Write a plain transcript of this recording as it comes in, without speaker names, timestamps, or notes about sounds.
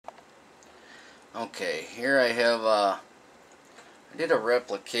Okay, here I have I did a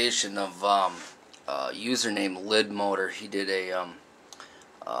replication of username lid motor. He did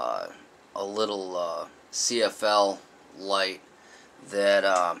uh, a little CFL light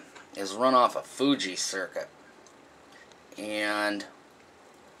that is run off a Fuji circuit, and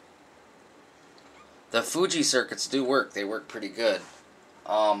the Fuji circuits do work. They work pretty good.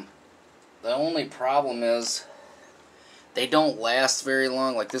 The only problem is they don't last very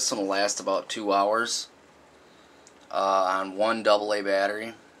long. Like this one will last about 2 hours on one AA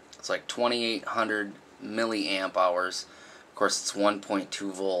battery. It's like 2,800 milliamp hours. Of course, it's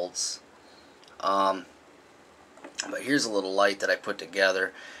 1.2 volts. But here's a little light that I put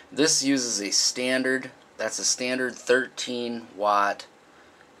together. This uses a standard, that's a standard 13 watt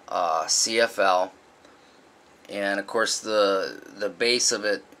CFL, and of course the base of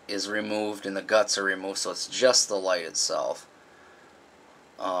it is removed and the guts are removed, so it's just the light itself.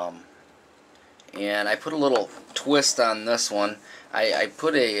 And I put a little twist on this one. I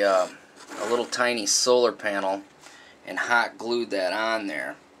put a little tiny solar panel and hot glued that on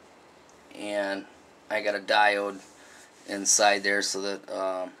there, and I got a diode inside there so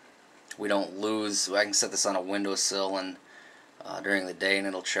that we don't lose. I can set this on a windowsill and during the day and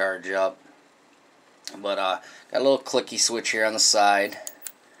it'll charge up. But got a little clicky switch here on the side,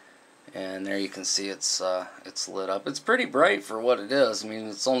 and there you can see it's lit up. It's pretty bright for what it is. I mean,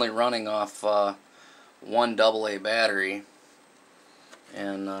 it's only running off one AA battery,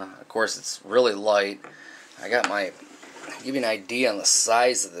 and of course it's really light. I got my, I'll give you an idea on the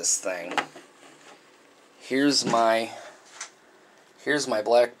size of this thing. Here's my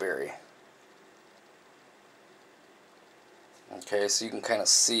BlackBerry. Okay, so you can kind of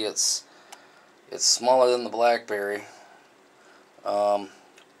see it's smaller than the BlackBerry.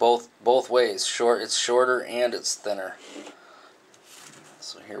 Both ways. It's shorter and it's thinner.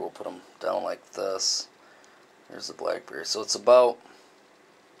 So here we'll put them down like this. Here's the BlackBerry. So it's about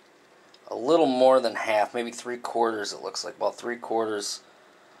a little more than half, maybe 3/4. It looks like about 3/4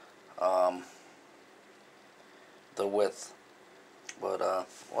 the width. But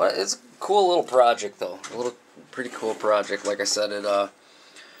well, it's a cool little project though. Pretty cool project. Like I said, it'll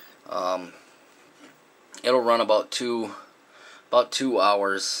run about two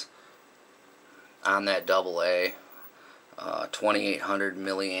hours on that AA 2,800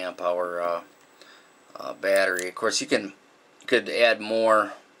 milliamp hour battery. Of course, you could add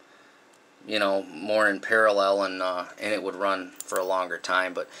more, more in parallel, and it would run for a longer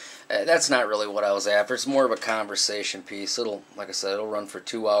time. But that's not really what I was after. It's more of a conversation piece. Like I said, it'll run for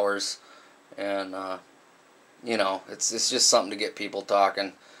 2 hours, and it's just something to get people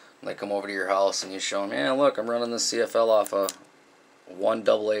talking. They come over to your house and you show them, yeah, look, I'm running this CFL off a one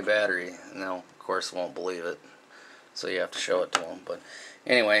AA battery. And they'll, of course, won't believe it, so you have to show it to them. But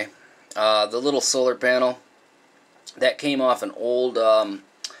anyway, the little solar panel that came off an old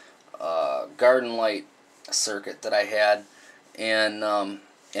garden light circuit that I had, and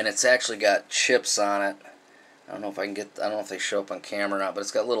it's actually got chips on it. I don't know if they show up on camera or not, but it's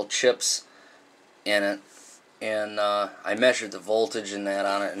got little chips in it. And I measured the voltage in that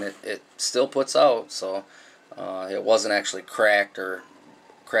on it, and it still puts out, so it wasn't actually cracked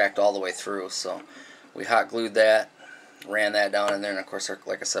all the way through. So we hot glued that, ran that down in there, and of course,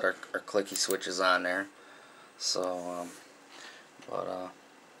 like I said, our clicky switch is on there. So,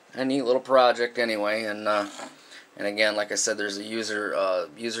 a neat little project anyway. And again, like I said, there's a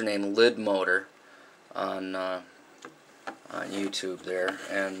username lid motor on YouTube there,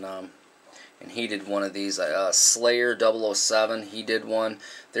 and he did one of these. Slayer 007, he did one.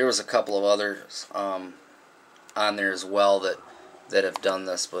 There was a couple of others on there as well that have done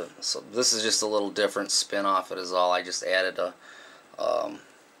this, but so this is just a little different spin off it is all. I just added a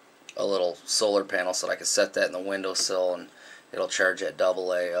little solar panel so that I could set that in the windowsill and it'll charge that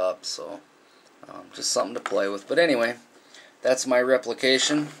AA up. So just something to play with. But anyway, that's my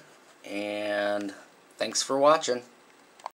replication, and thanks for watching.